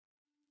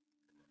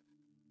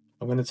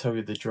I'm going to tell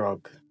you the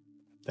drug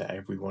that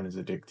everyone is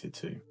addicted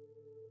to.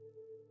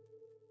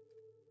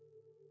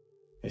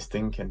 It's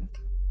thinking.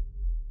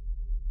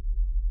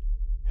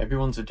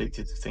 Everyone's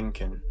addicted to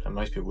thinking, and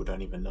most people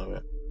don't even know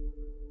it.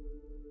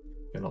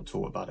 You're not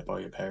taught about it by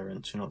your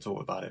parents, you're not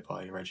taught about it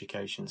by your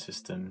education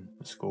system,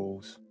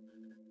 schools,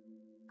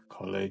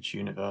 college,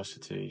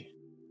 university,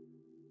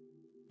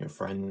 your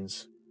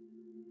friends.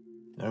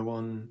 No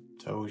one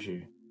tells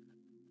you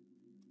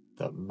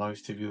that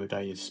most of your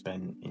day is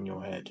spent in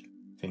your head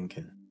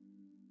thinking.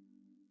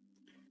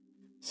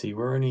 See,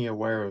 we're only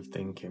aware of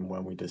thinking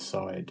when we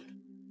decide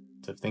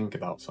to think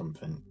about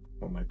something,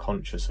 when we're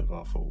conscious of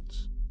our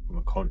thoughts, when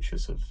we're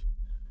conscious of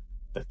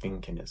the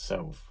thinking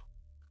itself.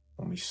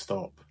 When we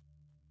stop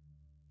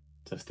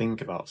to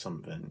think about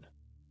something,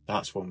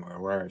 that's when we're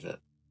aware of it.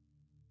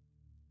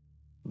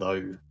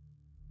 Though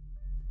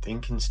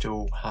thinking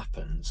still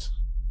happens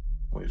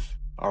with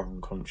our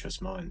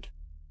unconscious mind.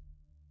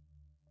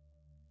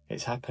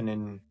 It's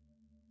happening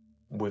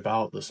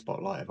without the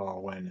spotlight of our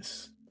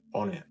awareness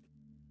on it.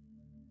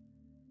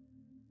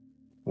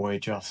 We're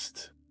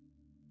just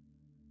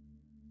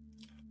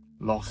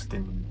lost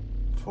in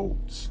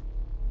thoughts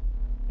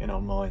in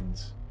our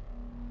minds,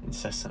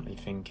 incessantly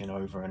thinking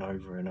over and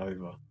over and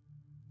over.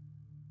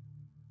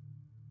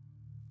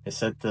 It's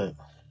said that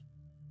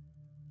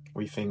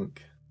we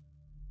think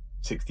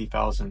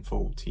 60,000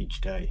 thoughts each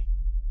day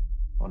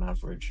on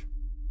average,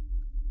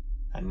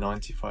 and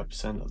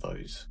 95% of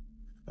those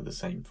are the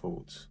same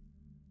thoughts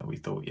that we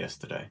thought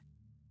yesterday.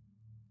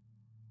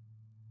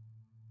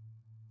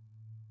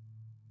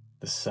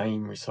 The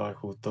same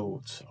recycled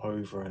thoughts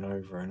over and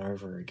over and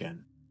over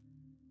again.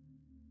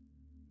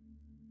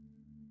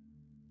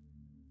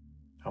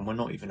 And we're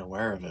not even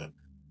aware of it.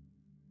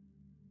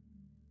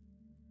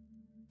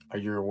 Are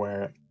you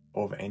aware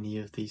of any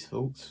of these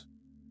thoughts?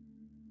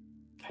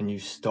 Can you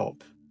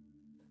stop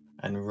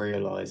and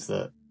realise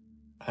that,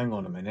 hang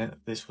on a minute,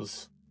 this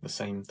was the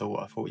same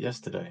thought I thought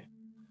yesterday?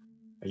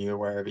 Are you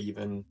aware of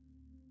even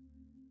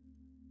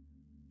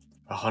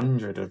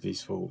 100 of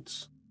these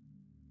thoughts?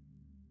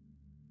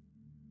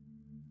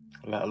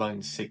 Let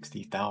alone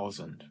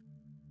 60,000.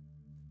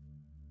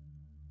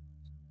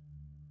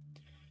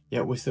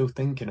 Yet we're still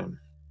thinking them.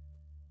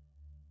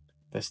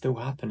 They're still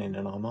happening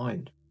in our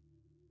mind.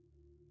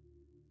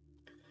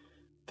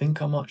 Think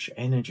how much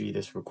energy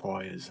this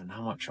requires and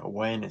how much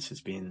awareness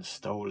is being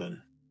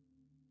stolen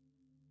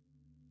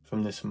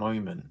from this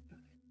moment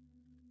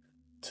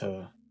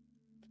to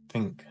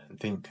think and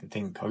think and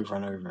think over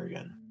and over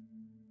again.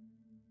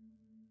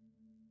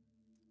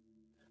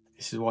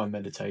 This is why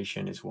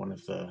meditation is one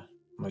of the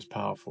most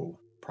powerful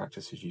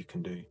practices you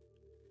can do.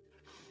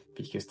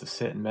 Because to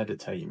sit and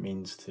meditate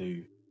means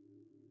to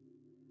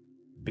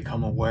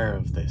become aware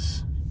of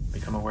this,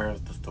 become aware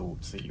of the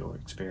thoughts that you're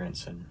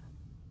experiencing,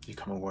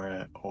 become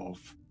aware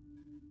of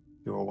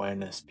your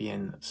awareness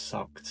being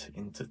sucked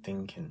into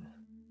thinking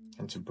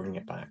and to bring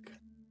it back.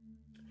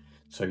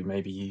 So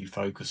maybe you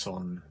focus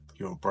on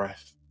your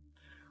breath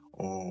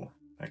or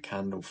a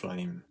candle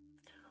flame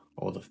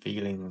or the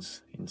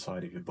feelings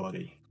inside of your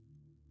body,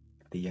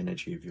 the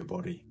energy of your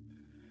body.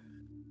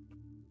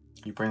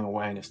 You bring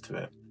awareness to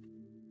it.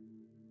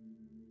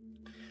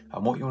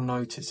 And what you'll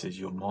notice is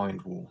your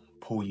mind will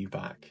pull you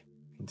back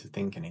into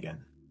thinking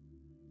again.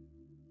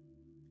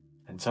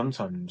 And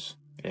sometimes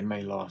it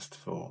may last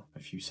for a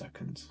few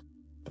seconds,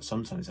 but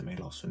sometimes it may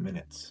last for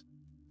minutes.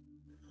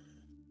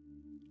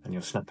 And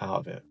you'll snap out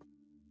of it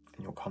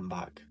and you'll come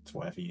back to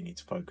whatever you need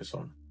to focus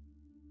on.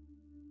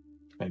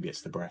 Maybe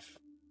it's the breath.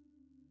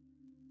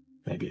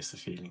 Maybe it's the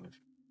feeling of.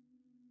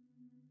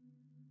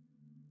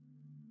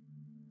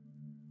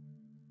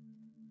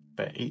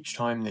 But each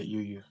time that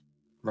you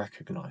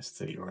recognize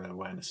that your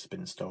awareness has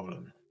been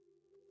stolen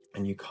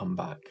and you come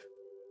back,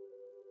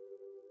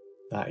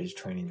 that is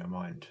training your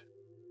mind.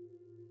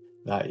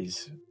 That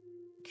is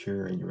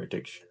curing your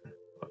addiction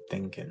of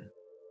thinking.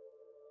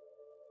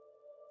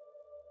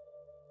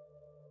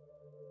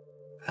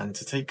 And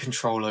to take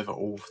control over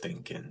all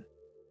thinking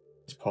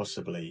is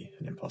possibly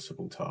an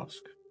impossible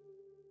task.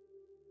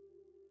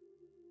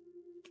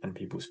 And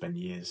people spend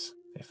years,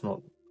 if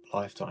not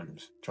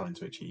lifetimes, trying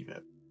to achieve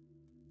it.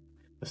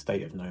 The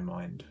state of no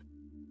mind.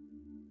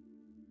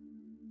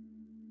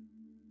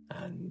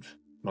 And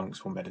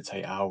monks will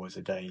meditate hours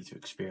a day to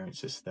experience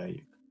this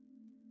state.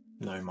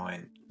 No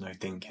mind, no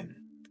thinking,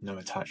 no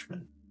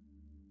attachment.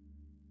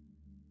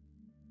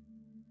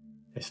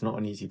 It's not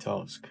an easy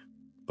task,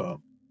 but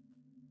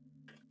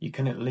you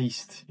can at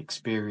least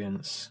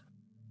experience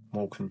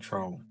more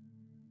control.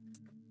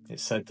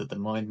 It's said that the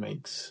mind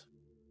makes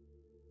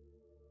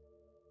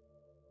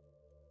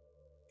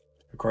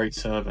a great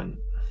servant,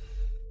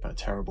 but a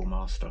terrible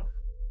master.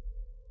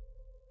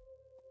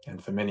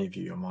 And for many of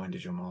you, your mind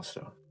is your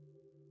master.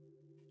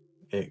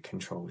 It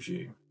controls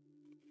you.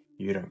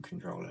 You don't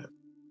control it.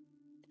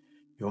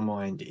 Your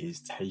mind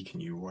is taking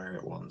you where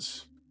it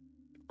wants,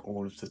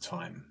 all of the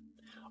time.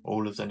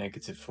 All of the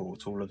negative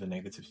thoughts, all of the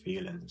negative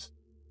feelings.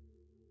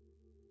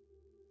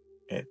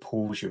 It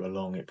pulls you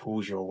along, it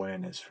pulls your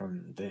awareness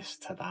from this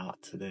to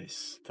that, to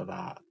this, to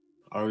that.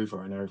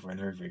 over and over and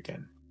over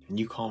again. And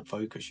you can't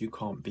focus, you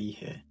can't be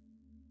here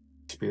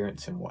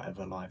experiencing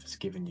whatever life has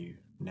given you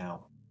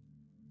now.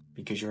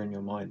 Because you're in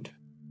your mind.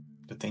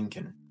 You're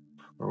thinking.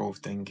 We're all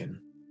thinking.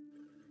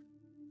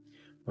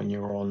 When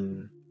you're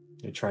on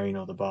the train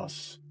or the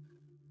bus,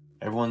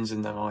 everyone's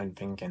in their mind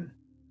thinking.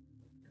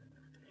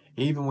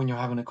 Even when you're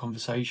having a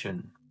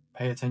conversation,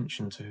 pay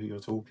attention to who you're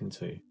talking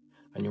to,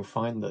 and you'll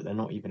find that they're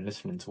not even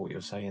listening to what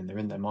you're saying. They're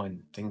in their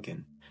mind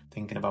thinking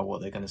about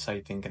what they're going to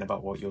say, thinking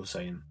about what you're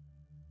saying,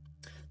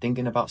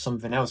 thinking about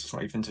something else that's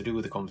not even to do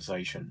with the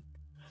conversation.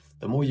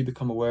 The more you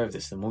become aware of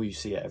this, the more you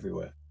see it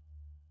everywhere.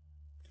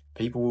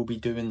 People will be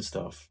doing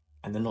stuff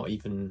and they're not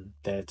even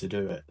there to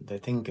do it. They're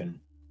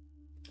thinking.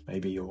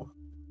 Maybe you're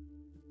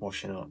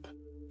washing up,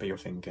 but you're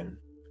thinking.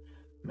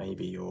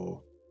 Maybe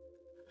you're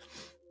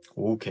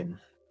walking,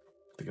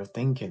 but you're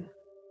thinking.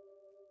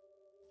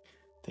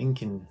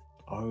 Thinking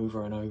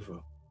over and over.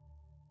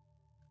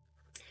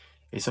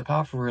 It's a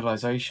powerful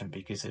realization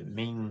because it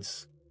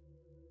means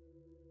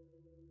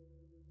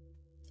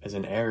there's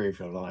an area of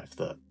your life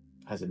that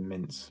has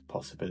immense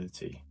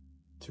possibility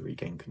to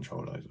regain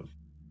control over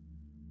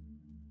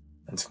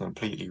and to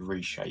completely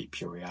reshape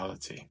your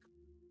reality.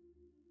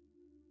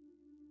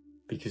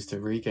 Because to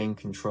regain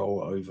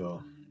control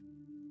over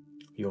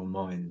your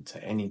mind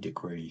to any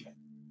degree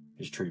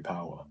is true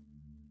power.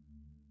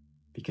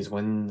 Because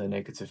when the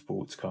negative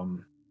thoughts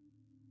come,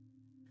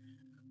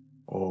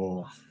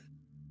 or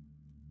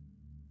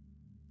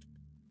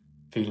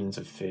feelings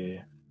of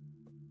fear,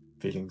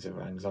 feelings of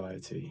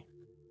anxiety,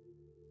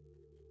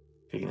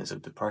 feelings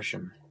of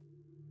depression,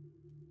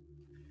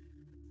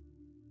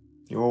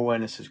 your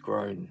awareness has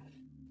grown.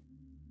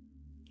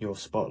 Your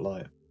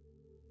spotlight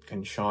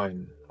can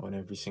shine on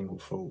every single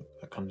thought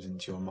that comes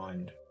into your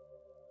mind.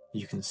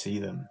 You can see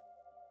them,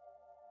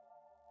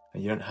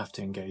 and you don't have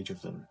to engage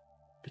with them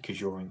because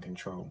you're in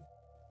control.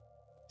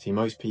 See,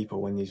 most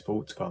people, when these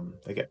thoughts come,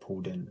 they get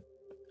pulled in.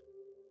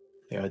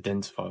 They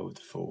identify with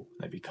the thought,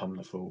 they become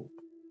the thought.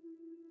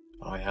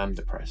 I am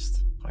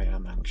depressed, I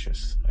am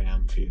anxious, I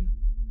am feeling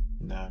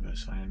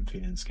nervous, I am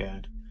feeling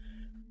scared.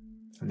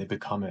 And they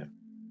become it.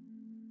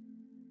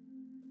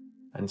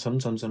 And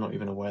sometimes they're not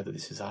even aware that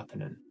this is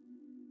happening.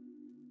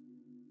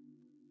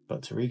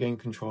 But to regain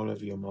control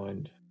over your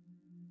mind,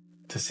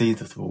 to see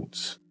the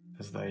thoughts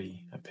as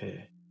they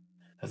appear,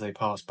 as they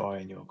pass by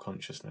in your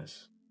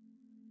consciousness,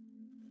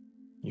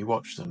 you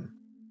watch them,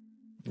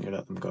 you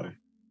let them go.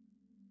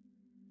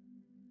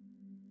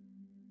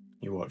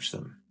 You watch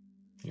them,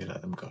 you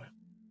let them go.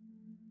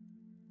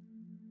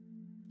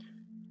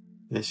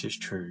 This is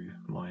true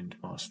mind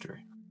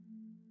mastery.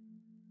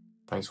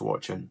 Thanks for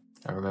watching,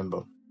 and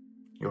remember,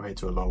 you're here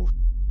to evolve.